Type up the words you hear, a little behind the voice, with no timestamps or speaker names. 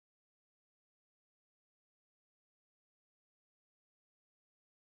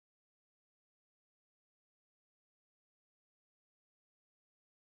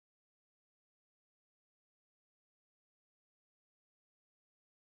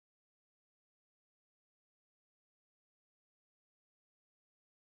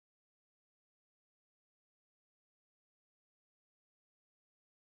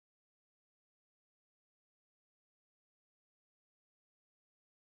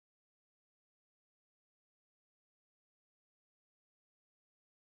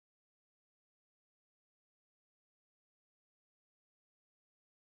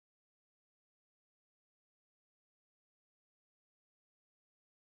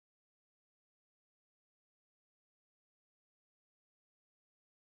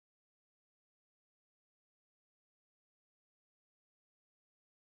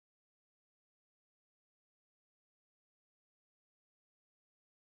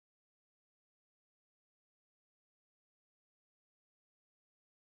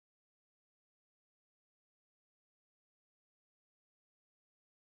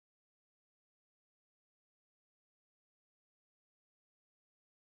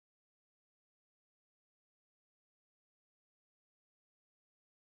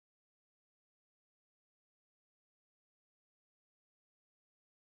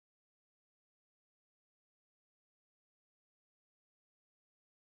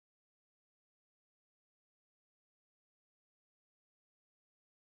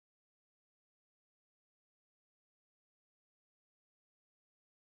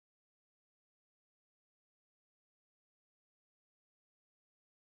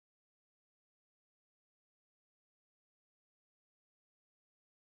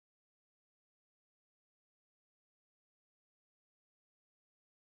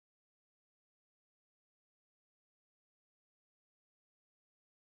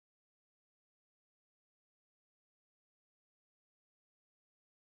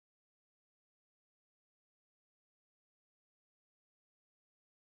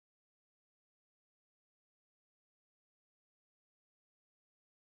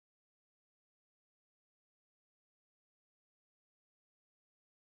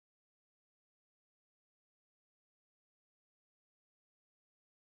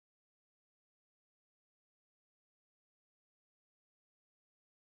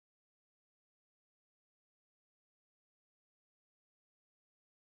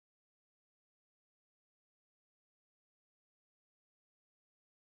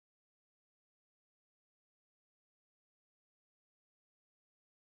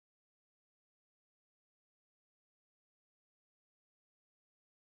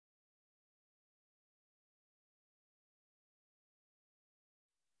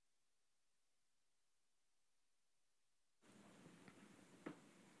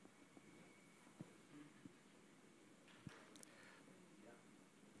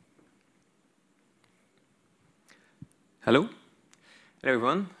Hello. Hello,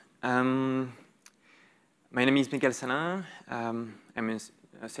 everyone. My name is Mickaël Salaün. I'm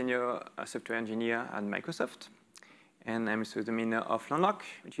a senior software engineer at Microsoft. And I'm also the maintainer of Landlock,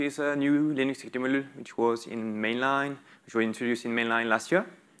 which is a new Linux security module which was in mainline, which was introduced in mainline last year,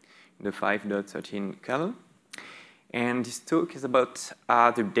 in the 5.13 kernel. And this talk is about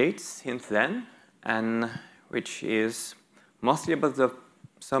the updates since then, and which is mostly about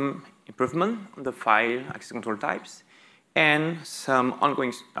some improvement on the file access control types and some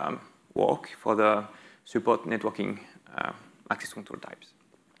ongoing work for the support networking access control types.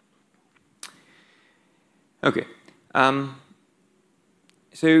 Okay.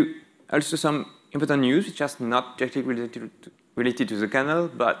 So also some important news, which is not directly related to the kernel,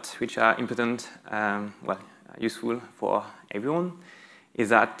 but which are important, useful for everyone, is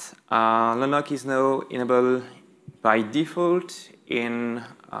that Landlock is now enabled by default in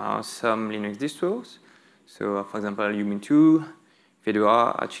some Linux distros. So, for example, Ubuntu,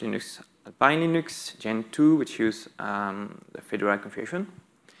 Fedora, Arch Linux, Alpine Linux, Gen 2, which use the Fedora configuration,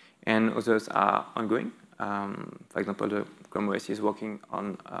 and others are ongoing. For example, the Chrome OS is working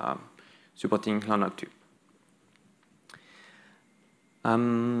on supporting Landlock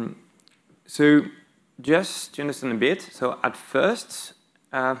 2. So just to understand a bit, so at first,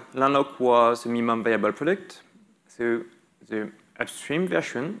 Landlock was a minimum viable product. So the upstream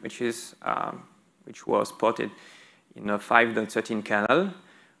version, which was ported in a 5.13 kernel,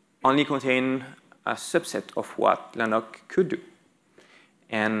 only contained a subset of what Landlock could do.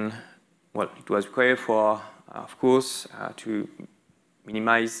 And well, it was required for, of course, to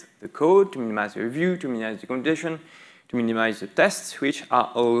minimize the code, to minimize the review, to minimize the computation, to minimize the tests, which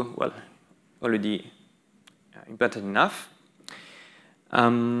are all, well, already important enough.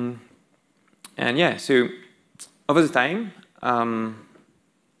 And yeah, so over the time,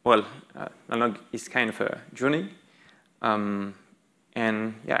 Landlock is kind of a journey. And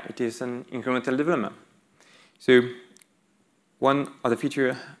yeah, it is an incremental development. So one of the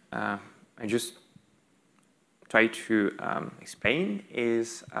features I just try to explain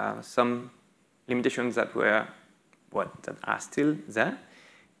is some limitations that that are still there,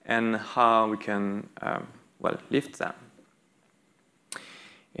 and how we can lift them.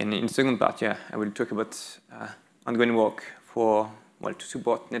 And in the second part, yeah, I will talk about ongoing work to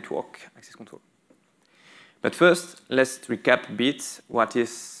support network access control. But first, let's recap a bit what is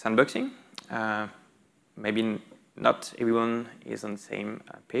sandboxing. Maybe not everyone is on the same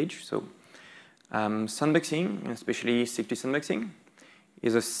page. So sandboxing, especially security sandboxing,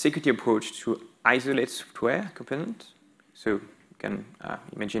 is a security approach to isolate software components. So you can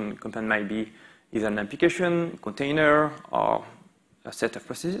imagine a component might be either an application, a container, or a set of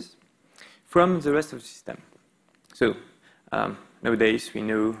processes from the rest of the system. So nowadays we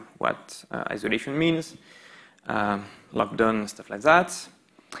know what isolation means, lockdown, stuff like that.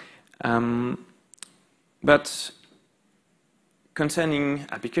 But concerning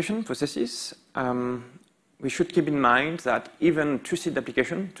application processes, we should keep in mind that even trusted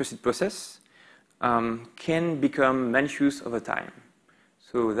application, trusted process, can become malicious over time.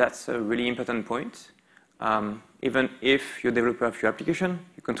 So that's a really important point. Even if you're a developer of your application,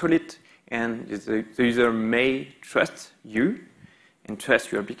 you control it, and the user may trust you and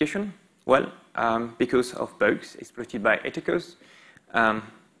trust your application, because of bugs exploited by attackers,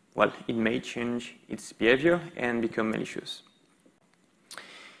 it may change its behavior and become malicious.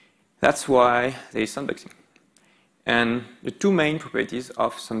 That's why there is sandboxing. And the two main properties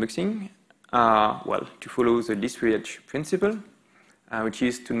of sandboxing are, to follow the least privilege principle, which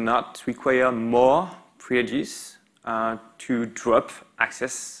is to not require more privileges to drop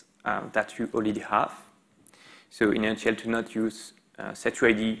access that you already have. So in a nutshell, to not use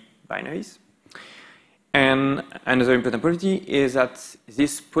set_id binaries. And another important property is that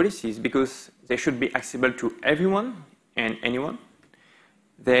these policies, because they should be accessible to everyone and anyone,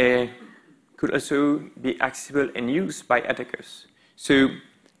 they could also be accessible and used by attackers. So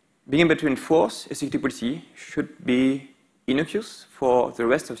being able to enforce a security policy should be innocuous for the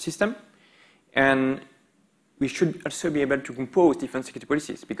rest of the system. And we should also be able to compose different security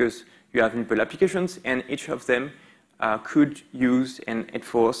policies, because you have multiple applications, and each of them could use and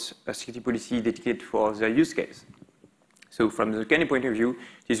enforce a security policy dedicated for their use case. So from the kernel point of view,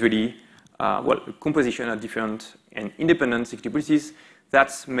 it is really a composition of different and independent security policies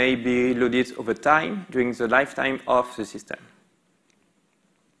that may be loaded over time during the lifetime of the system.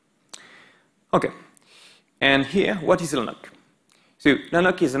 Okay, and here, what is Landlock? So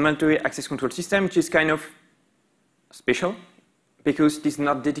Landlock is a mandatory access control system, which is kind of special, because it is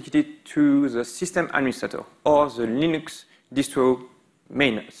not dedicated to the system administrator or the Linux distro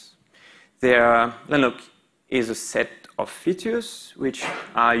maintainers. Landlock is a set of features which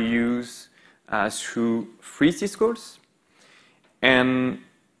are used through free syscalls. And,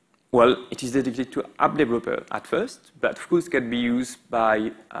 well, it is dedicated to app developer at first, but of course can be used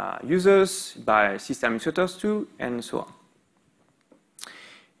by users, by system administrators too, and so on.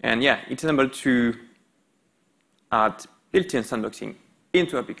 And yeah, it's able to add built-in sandboxing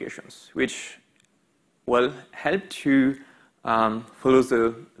into applications, which will help to follow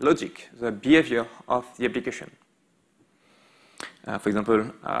the logic, the behavior of the application. For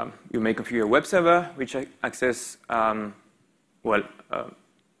example, you may configure a web server which access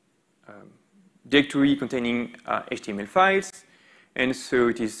directory containing HTML files, and so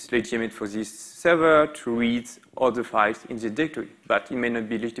it is legitimate for this server to read all the files in the directory, but it may not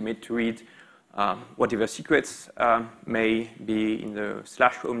be legitimate to read whatever secrets may be in the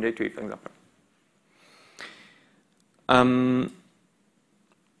 /home directory, for example.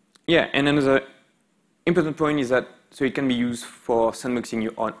 Yeah, and another important point is that so it can be used for sandboxing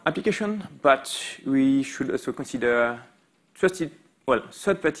your own application, but we should also consider trusted,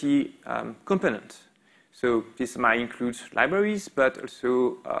 third-party components. So this might include libraries, but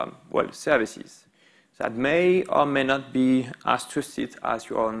also services that may or may not be as trusted as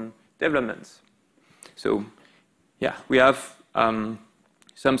your own developments. So yeah, we have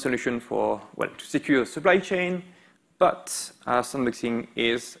some solution for to secure supply chain, but sandboxing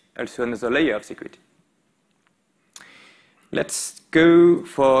is also another layer of security. Let's go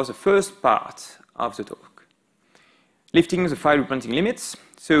for the first part of the talk. Lifting the file reparenting limits.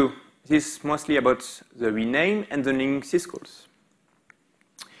 So this is mostly about the rename and the link syscalls.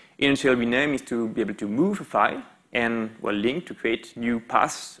 Initial rename is to be able to move a file and link to create new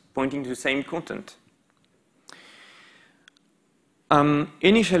paths pointing to the same content.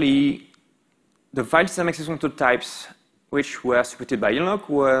 Initially, the file system access control types which were supported by Landlock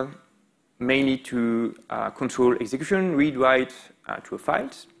were mainly to control execution, read, write to a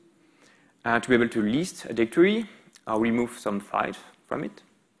files, to be able to list a directory, or remove some files from it,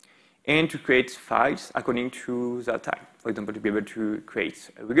 and to create files according to that type. For example, to be able to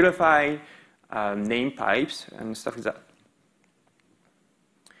create a regular file, name pipes, and stuff like that.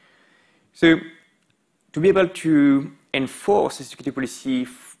 So to be able to enforce a security policy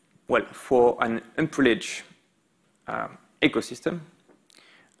for an unprivileged ecosystem,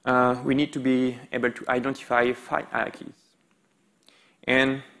 we need to be able to identify file hierarchies.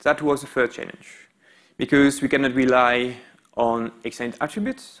 And that was the first challenge, because we cannot rely on extended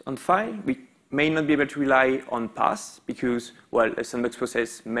attributes on file. We may not be able to rely on paths, because, a sandbox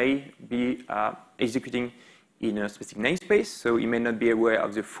process may be executing in a specific namespace, so it may not be aware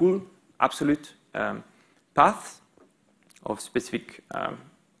of the full absolute path of specific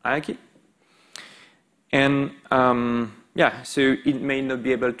hierarchy. And yeah, so it may not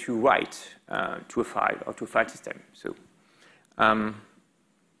be able to write to a file or to a file system. So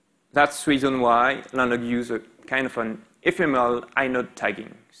that's the reason why Landlock uses a kind of an ephemeral inode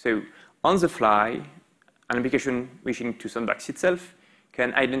tagging. So on the fly, an application wishing to sandbox itself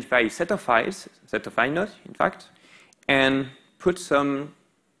can identify a set of files, a set of inodes, in fact, and put some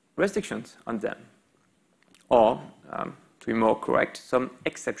restrictions on them. Or, to be more correct, some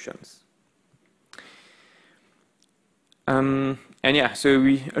exceptions. And yeah, so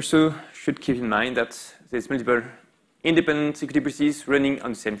we also should keep in mind that there's multiple independent security policies running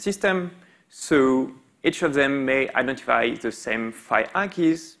on the same system. So each of them may identify the same file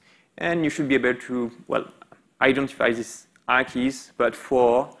hierarchies, and you should be able to, identify these hierarchies, but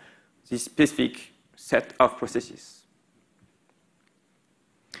for this specific set of processes.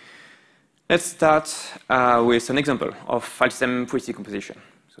 Let's start with an example of file system policy composition.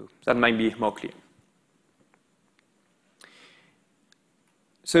 So that might be more clear.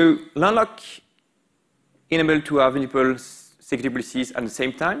 So Landlock enabled to have multiple security policies at the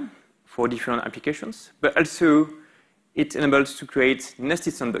same time for different applications, but also it enables to create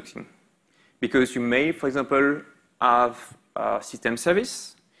nested sandboxing, because you may, for example, have a system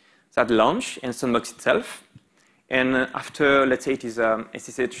service that launch and sandbox itself, and after, let's say it is a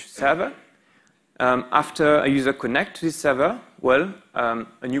SSH server, after a user connects to this server,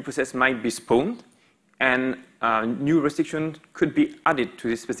 a new process might be spawned, and new restrictions could be added to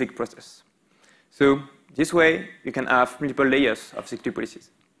this specific process. So this way, you can have multiple layers of security policies.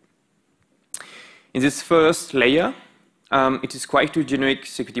 In this first layer, it is quite a generic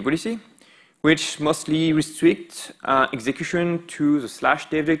security policy, which mostly restricts execution to the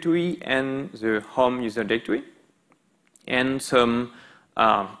 /dev directory and the home user directory, and some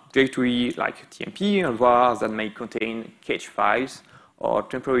directory like TMP or var that may contain cache files or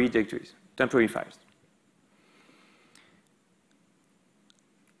temporary directories, temporary files.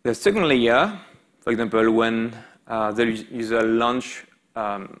 The second layer, for example, when the user launch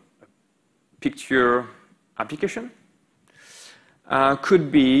picture application.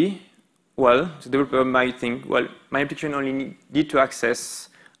 Could be, well, the developer might think, well, my application only need to access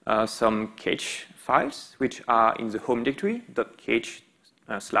some cache files, which are in the home directory,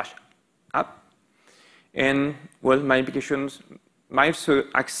 .cache/app. And, well, my applications might also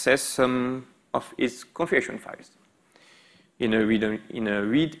access some of its configuration files in a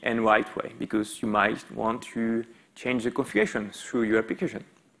read and write way, because you might want to change the configuration through your application.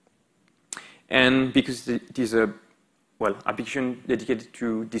 And because it is a, well, application dedicated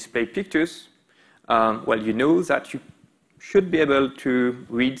to display pictures, well, you know that you should be able to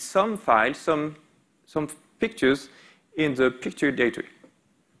read some files, some pictures in the picture directory.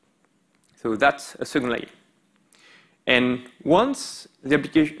 So that's a second layer. And once the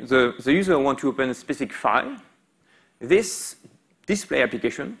user wants to open a specific file, this display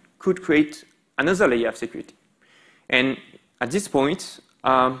application could create another layer of security. And at this point,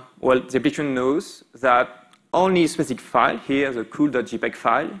 well, the application knows that only a specific file, here the cool.jpg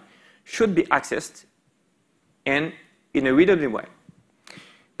file, should be accessed and in a readable way.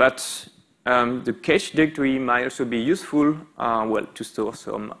 But the cache directory might also be useful, well, to store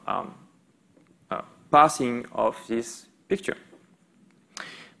some parsing of this picture.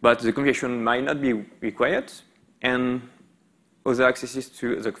 But the configuration might not be required, and other accesses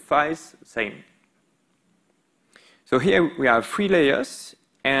to the files, same. So here we have 3 layers,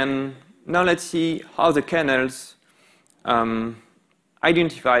 and now let's see how the kernels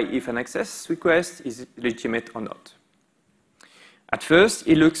identify if an access request is legitimate or not. At first,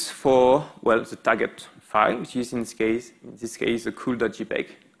 it looks for, well, the target file, which is in this case the cool.jpg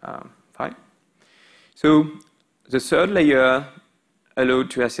file. So the third layer allowed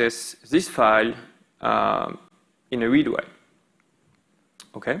to access this file in a read way.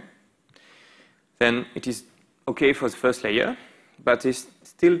 Okay? Then it is okay for the first layer, but there's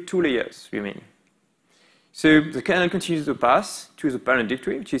still 2 layers remaining. So the kernel continues to pass to the parent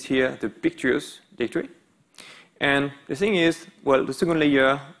directory, which is here the pictures directory. And the thing is, well, the second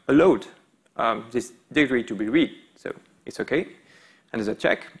layer allowed this directory to be read, so it's okay. And there's a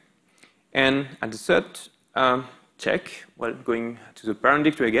check. And at the third check, well, going to the parent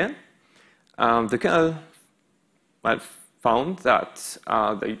directory again, the kernel, well, found that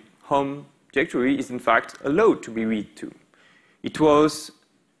the home directory is in fact allowed to be read to. It was,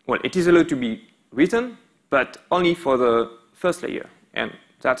 well, it is allowed to be written, but only for the first layer. And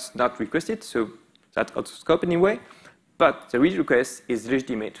that's not requested, so that's out of scope anyway. But the read request is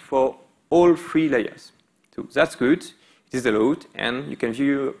legitimate for all 3 layers. So that's good. It is allowed, and you can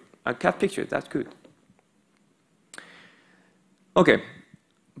view a cat picture. That's good. Okay,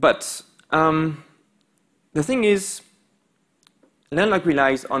 but the thing is, Landlock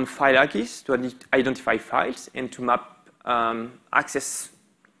relies on file hierarchies to identify files and to map access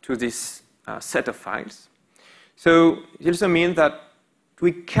to this set of files. So it also means that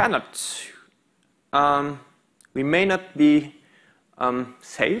we cannot, we may not be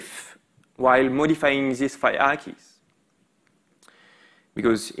safe while modifying these file hierarchies.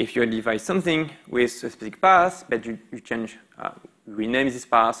 Because if you identify something with a specific path, but you change, rename this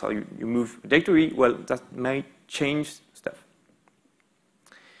path, or you move a directory, well, that might change stuff.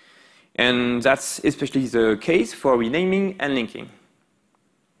 And that's especially the case for renaming and linking.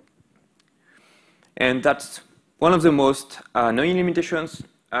 And that's one of the most annoying limitations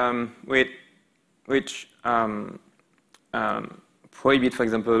which prohibit, for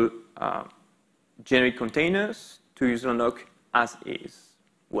example, generic containers to use Landlock as is.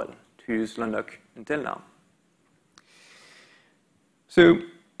 Well, to use Landlock until now. So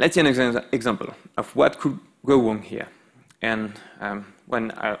let's see an example of what could go wrong here. And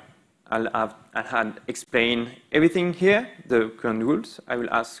when I'll have explained everything here, the current rules, I will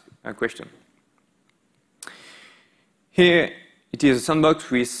ask a question. Here, it is a sandbox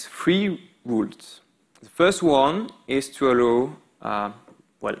with 3 rules. The first one is to allow,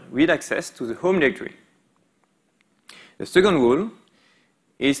 well, read access to the home directory. The second rule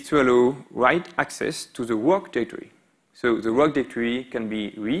is to allow write access to the work directory. So the work directory can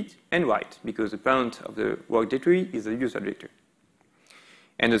be read and write, because the parent of the work directory is the user directory.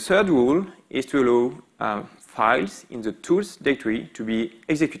 And the third rule is to allow files in the tools directory to be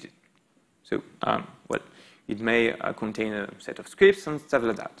executed. So, well, it may contain a set of scripts and stuff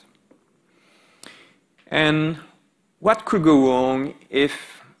like that. And what could go wrong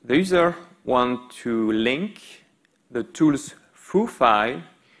if the user wants to link the tools foo file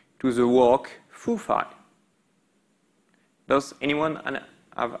to the work foo file? Does anyone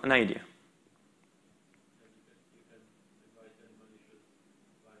have an idea?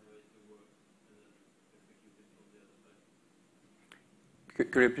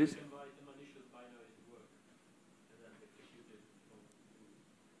 Could you please?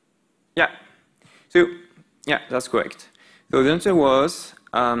 Yeah. So, yeah, that's correct. So the answer was,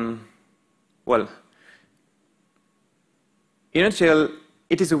 well, in a nutshell,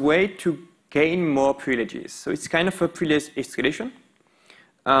 it is a way to gain more privileges. So it's kind of a privilege escalation.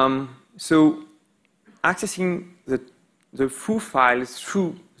 So accessing the full files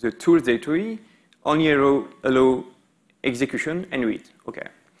through the tools directory only allow execution and read. Okay.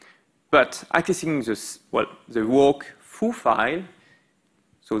 But accessing the work full file,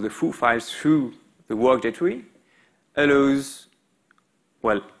 so the full files through the work directory, allows,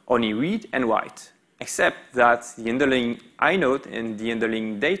 well, only read and write, except that the underlying inode and the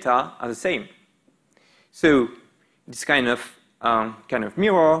underlying data are the same. So it's kind of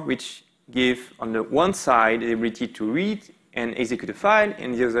mirror which give on the one side the ability to read and execute a file,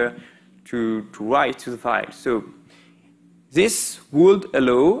 and the other to write to the file. So this would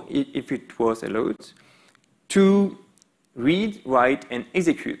allow, if it was allowed, to read, write, and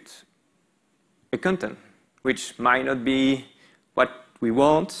execute a content, which might not be what we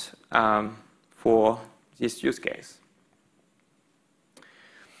want for this use case.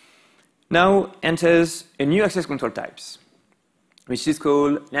 Now enters a new access control types, which is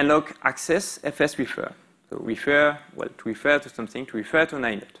called Landlock access fs refer. So refer, well, to refer to something, to refer to an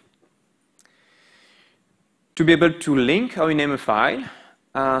inode. To be able to link or rename a file,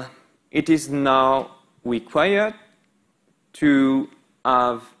 it is now required to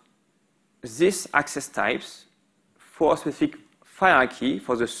have these access types for a specific hierarchy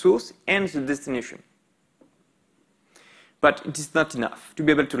for the source and the destination. But it is not enough. To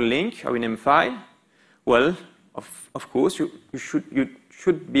be able to link or rename a file, well, of course, you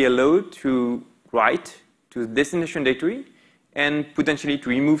should be allowed to write to the destination directory and potentially to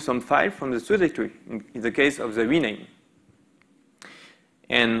remove some file from the source directory in the case of the rename.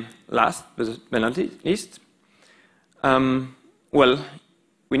 And last but not least, well,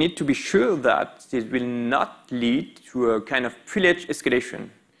 we need to be sure that this will not lead to a kind of privilege escalation.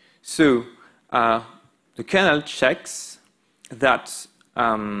 So the kernel checks that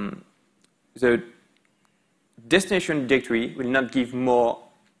the destination directory will not give more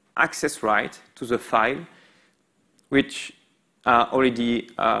access right to the file which are already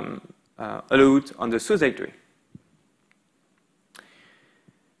allowed on the source directory.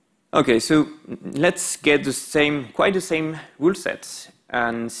 Okay, so let's get quite the same rule sets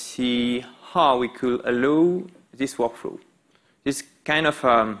and see how we could allow this workflow. This kind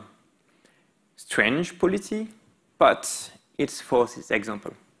of strange policy, but it's for this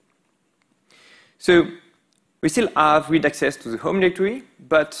example. So we still have read access to the home directory,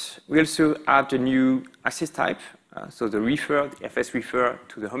 but we also add the new access type, so the refer, the fs refer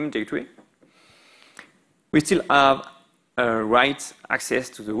to the home directory. We still have write access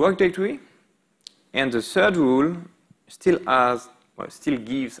to the work directory, and the third rule still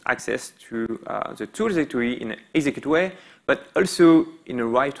gives access to the tools directory in an execute way, but also in a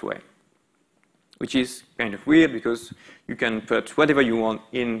write way, which is kind of weird because you can put whatever you want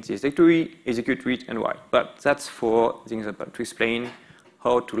in this directory, execute, read, and write. But that's for the example, to explain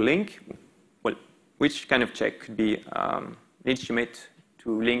how to link, well, which kind of check could be legitimate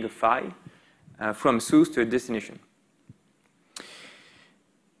to link a file from source to a destination.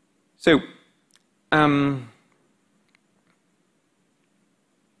 So,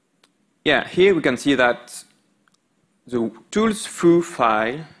 yeah, here we can see that the tools through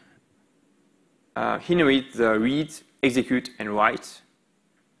file inherit the read, execute, and write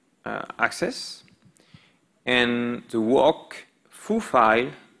access, and the work through file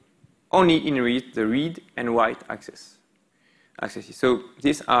only inherit the read and write accesses. So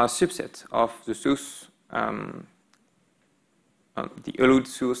these are subsets of the source, the allowed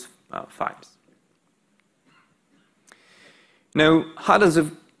source files. Now, how does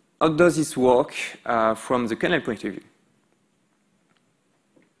this work from the kernel point of view?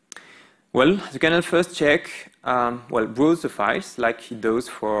 Well, the kernel first check, browse the files like it does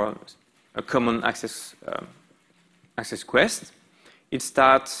for a common access request. It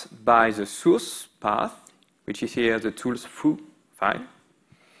starts by the source path, which is here the tools through file.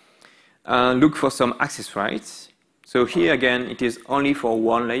 Look for some access rights. So here again, it is only for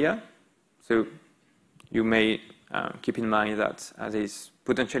one layer. So you may keep in mind that there is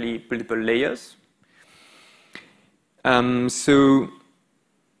potentially multiple layers. So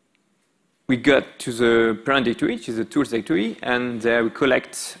we got to the parent directory, which is the tools directory, and there we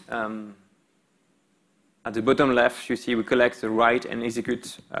collect, at the bottom left, you see we collect the write and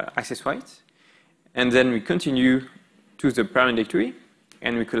execute access rights. And then we continue to the parent directory,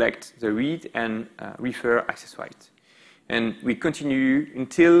 and we collect the read and refer access rights. and we continue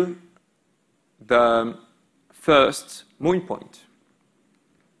until the first moving point.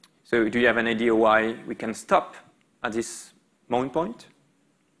 So do you have an idea why we can stop at this moving point?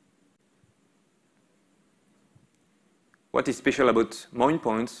 What is special about moving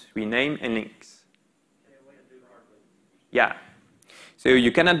points, rename, and links? Yeah. So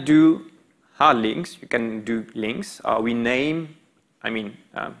you cannot do hard links. You can do links or rename.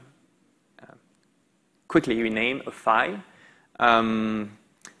 Quickly rename a file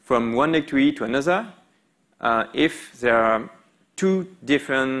from one directory to another if there are two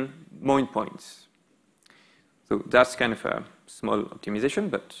different moving points. So that's kind of a small optimization,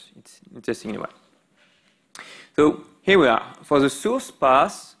 but it's interesting anyway. So here we are. For the source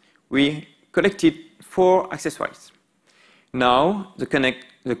path, we collected 4 access rights. Now the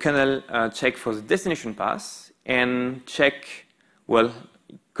kernel check for the destination path and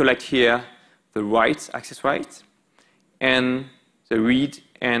collect here the write access right and the read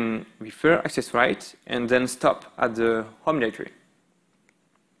and refer access right, and then stop at the home directory.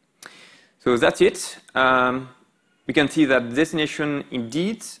 So that's it. We can see that destination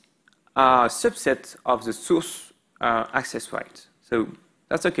indeed are a subset of the source access right. So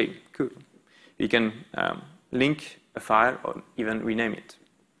that's okay, cool. You can link a file or even rename it.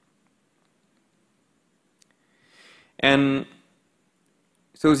 And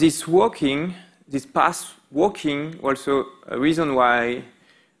so this path working, also a reason why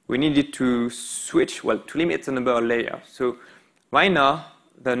we needed to switch, to limit the number of layers. So right now,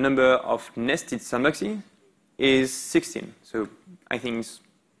 the number of nested sandboxing is 16. So I think it's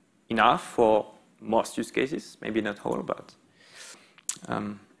enough for most use cases, maybe not all, but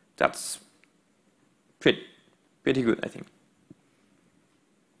that's pretty good, I think.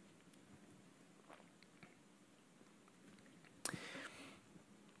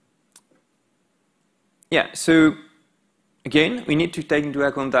 Yeah, so again, we need to take into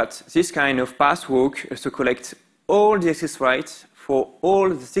account that this kind of password also collects all the access rights for all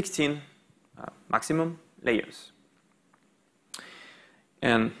the 16 maximum layers.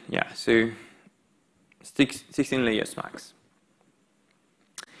 And yeah, so 16 layers max.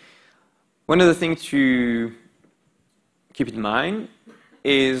 One other thing to keep in mind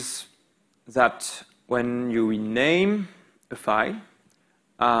is that when you rename a file,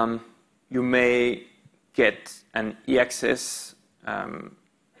 you may get an EAccess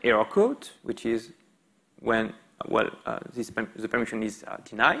error code, which is when the permission is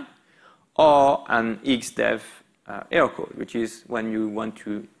denied, or an xdev error code, which is when you want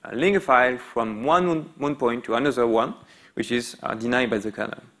to link a file from one point to another one, which is denied by the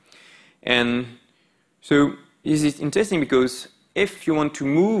kernel. And so this is interesting because if you want to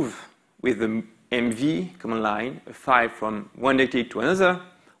move with the mv command line a file from one directory to another,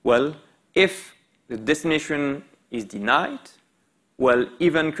 if the destination is denied,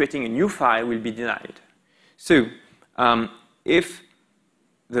 even creating a new file will be denied. So if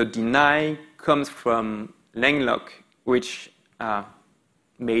the deny comes from Landlock, which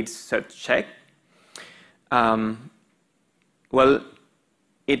made such check,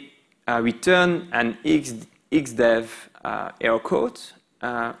 it return an xdev error code.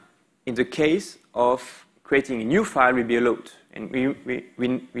 In the case of creating a new file will be allowed, and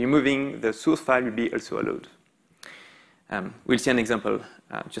removing the source file will be also allowed. We'll see an example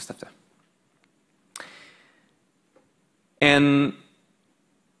just after. And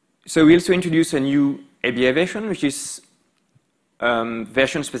so we also introduce a new ABI version, which is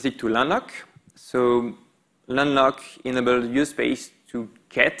version specific to Landlock. So Landlock enables user space to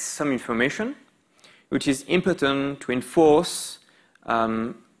get some information, which is important to enforce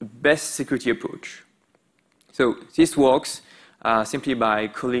best security approach. So this works simply by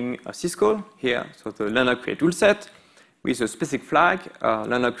calling a syscall here, so the Landlock create toolset with a specific flag,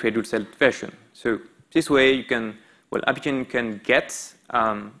 Landlock create toolset version. So this way you can, application can get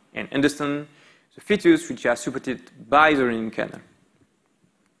and understand the features which are supported by the running kernel.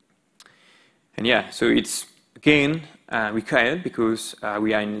 And yeah, so it's again required because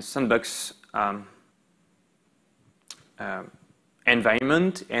we are in a sandbox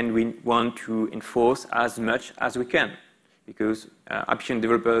environment, and we want to enforce as much as we can because application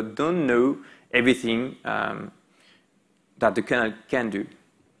developers don't know everything that the kernel can do.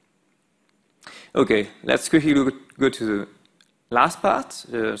 Okay, let's quickly go to the last part,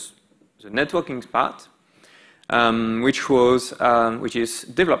 the networking part, which is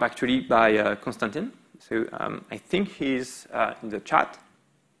developed actually by Konstantin. So I think he's in the chat.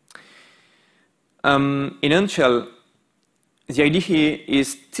 In a nutshell, the idea here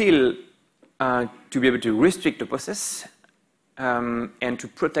is still to be able to restrict the process and to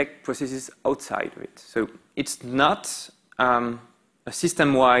protect processes outside of it. So it's not a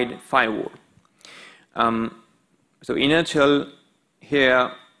system-wide firewall. So in a nutshell,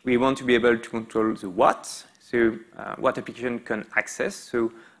 here we want to be able to control the what, so what application can access.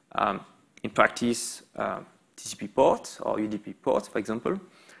 So in practice, TCP ports or UDP ports, for example.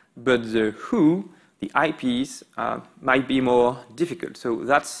 But the who, the IPs, might be more difficult. So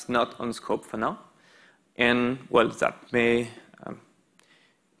that's not on scope for now. And, well, that may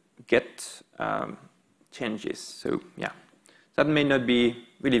get changes. So, yeah, that may not be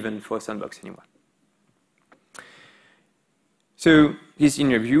relevant for Sandbox anymore. So, this in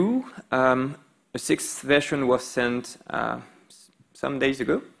review. A sixth version was sent some days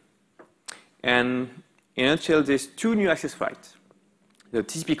ago. And in a nutshell, there's two new access rights, the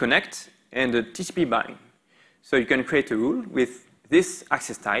TCP connect and the TCP bind. So you can create a rule with this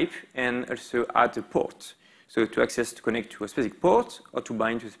access type and also add a port. So to access, to connect to a specific port or to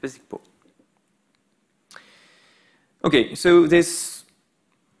bind to a specific port. Okay, so there's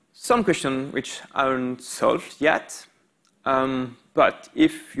some questions which aren't solved yet. But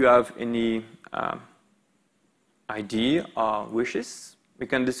if you have any idea or wishes, we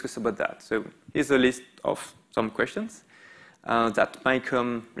can discuss about that. So here's a list of some questions that might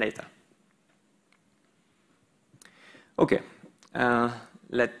come later. Okay,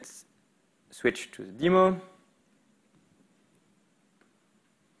 let's switch to the demo.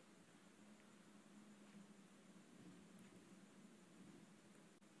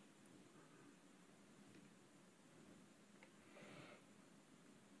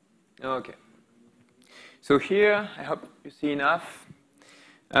 Okay. So here, I hope you see enough.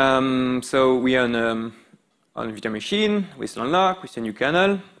 So we are on a virtual machine with Landlock, with a new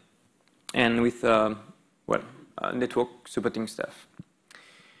kernel, and with network supporting stuff.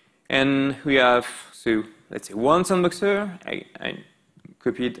 And we have, so let's say, one sandboxer. I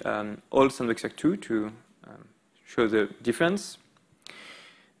copied all sandboxer 2 to show the difference.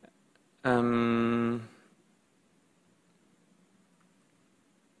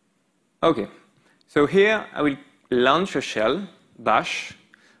 Okay, so here I will launch a shell, bash,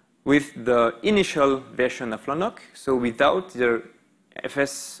 with the initial version of Landlock, so without the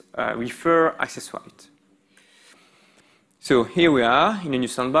fs refer access right. So here we are in a new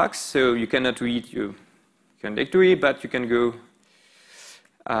sandbox, so you cannot read your current directory, but you can go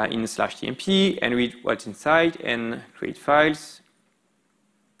in /tmp and read what's inside and create files.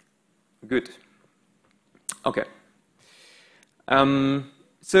 Good. Okay.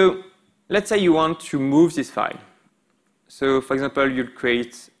 So let's say you want to move this file. So for example, you'll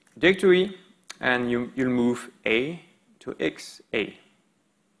create a directory and you'll move A to XA.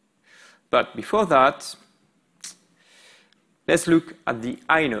 But before that, let's look at the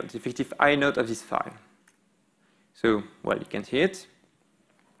inode, the effective inode of this file. So, well, you can see it.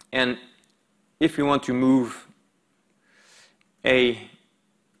 And if we want to move A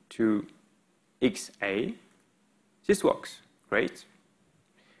to XA, this works. Great.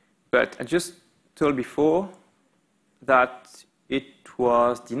 But I just told before that it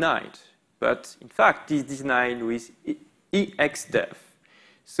was denied. But in fact, this is denied with exdev.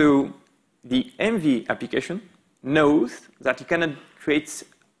 So the MV application knows that you cannot create,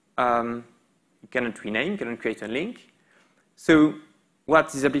 you cannot rename, you cannot create a link. So what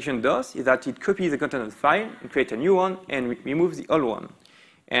this application does is that it copies the content of the file and creates a new one and removes the old one.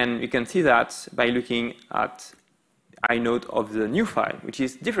 And you can see that by looking at inode of the new file, which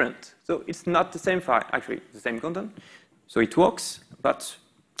is different. So it's not the same file, actually, the same content. So it works, but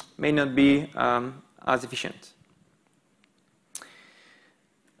may not be as efficient.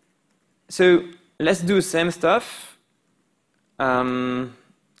 So let's do the same stuff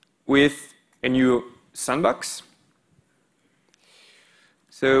with a new sandbox.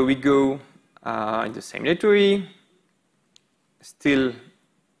 So we go in the same directory, still,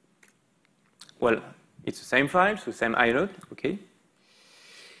 well, it's the same file, so same inode, okay.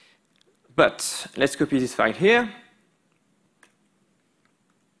 But let's copy this file here.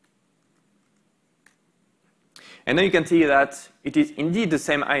 And now you can see that it is indeed the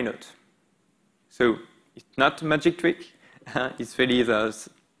same inode. So it's not a magic trick. It's really the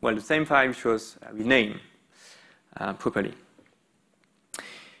same file which was renamed properly.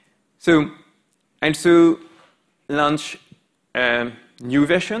 So I also launch a new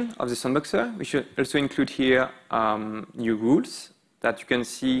version of the sandboxer. We should also include here new rules that you can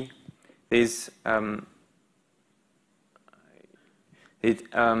see. There's LL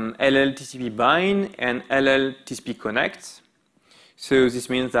TCP bind and LL TCP connect. So this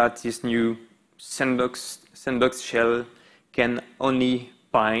means that this new sandbox shell can only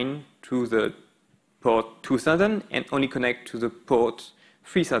bind to the port 2000 and only connect to the port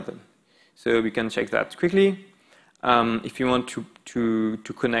 3000. So we can check that quickly. if you want to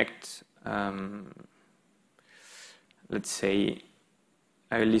connect, let's say,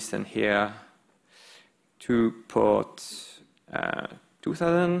 I listen here to port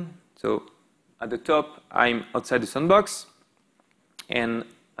 2000. So at the top, I'm outside the sandbox, and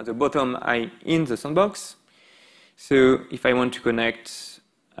at the bottom, I'm in the sandbox. So if I want to connect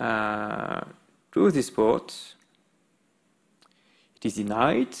to this port, it is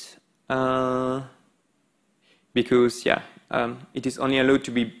denied because it is only allowed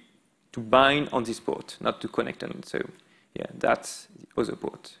to bind on this port, not to connect on it. So yeah, that's the other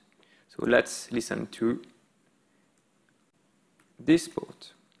port. So let's listen to this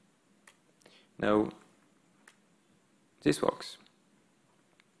port. Now this works.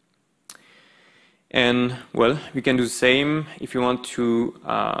 And well, we can do the same if you want to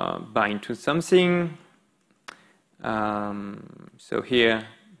bind to something. So here,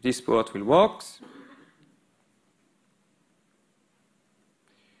 this port will work.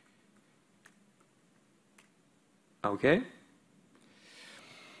 Okay.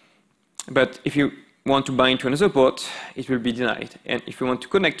 But if you want to bind to another port, it will be denied. And if you want to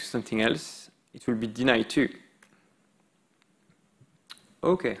connect to something else, it will be denied too.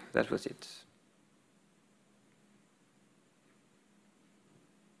 Okay, that was it.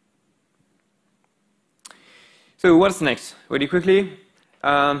 So what's next? Really quickly,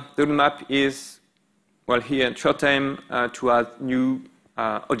 the roadmap is, well, here in short time to add new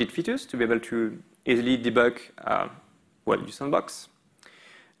audit features to be able to easily debug, well, your sandbox.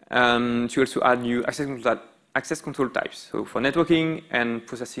 To also add new access control types, so for networking and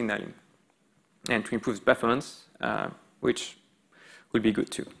process signaling, and to improve performance, which will be good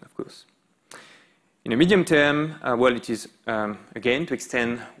too, of course. In the medium term, well, it is, again, to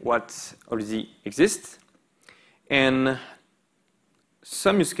extend what already exists. And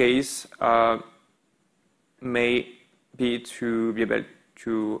some use case may be to be able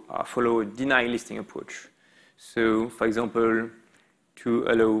to follow a deny listing approach. So, for example, to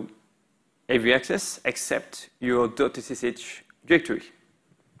allow every access except your .ssh directory.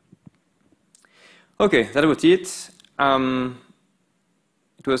 Okay, that was it.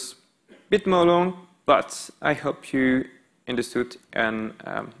 It was a bit more long, but I hope you understood, and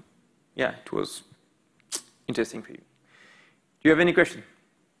yeah, it was interesting for you. Do you have any question?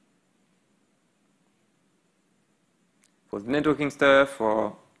 For the networking stuff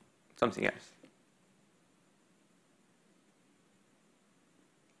or something else?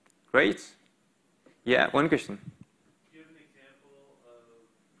 Great. Yeah, one question. Do you have an example of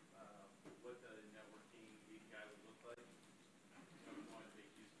what the networking API would look like? If we want to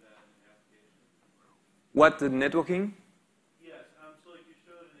make use of that in an application? What the networking? Yes. So like you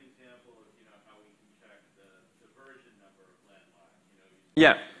showed an example of how we can check the version number of Landlock.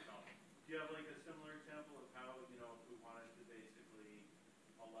 Yeah. Do you have like a similar example of how if we wanted to basically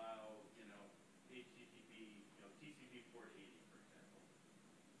allow HTTP TCP port 80, for example?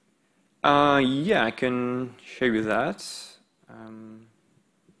 Yeah, I can show you that.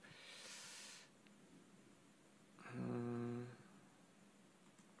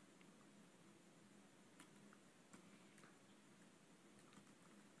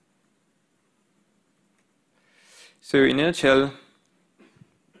 So in a nutshell,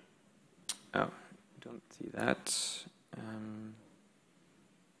 oh, don't see that.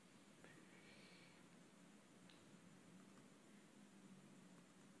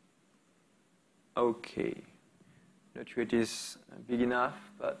 Okay, not sure it is big enough,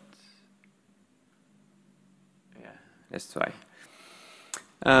 but yeah, let's try.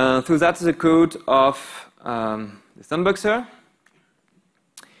 So that's the code of the sandboxer,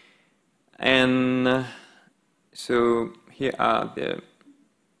 and so here are the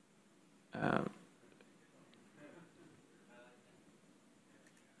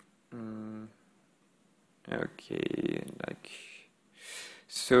okay, like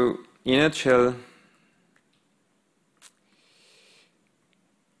so. In a nutshell,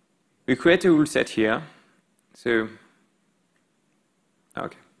 we create a rule set here. So,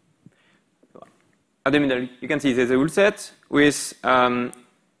 okay. At the middle, you can see there's a rule set with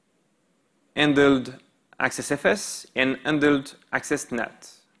handled access FS and handled access NAT.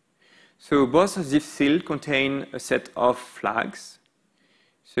 So both of these fields contain a set of flags.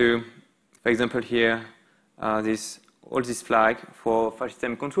 So, for example, here, all these flags for file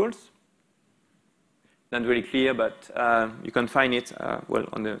system controls. Not very clear, but you can find it well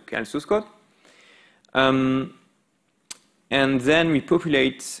on the kernel source code. And then we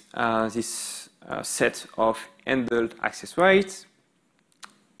populate this set of handled access rights.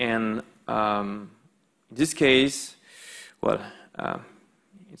 And in this case, well,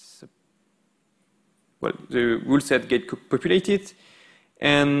 it's well, the rule set get populated,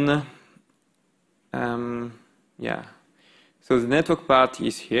 and yeah. So the network part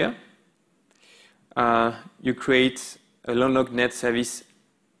is here. You create a Landlock net service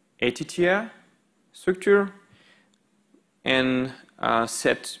ATTR structure and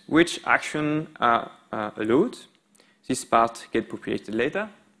set which action are allowed. This part gets populated later.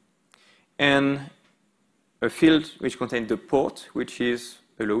 And a field which contains the port, which is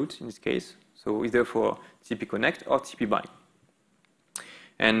allowed in this case. So either for TCP connect or TCP bind.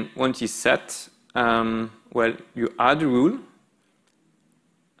 And once it's set, well, you add a rule.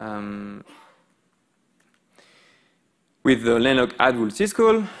 With the Landlock add rule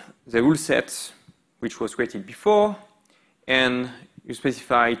syscall, the rule set, which was created before, and you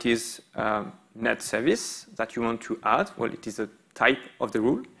specify it is net service that you want to add. Well, it is a type of the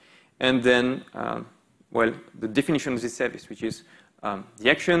rule. And then, well, the definition of this service, which is the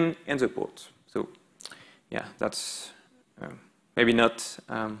action and the port. So, yeah, that's maybe not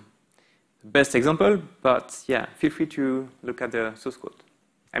the best example, but yeah, feel free to look at the source code.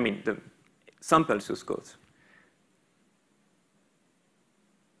 I mean, the sample source code.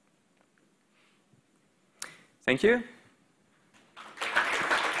 Thank you.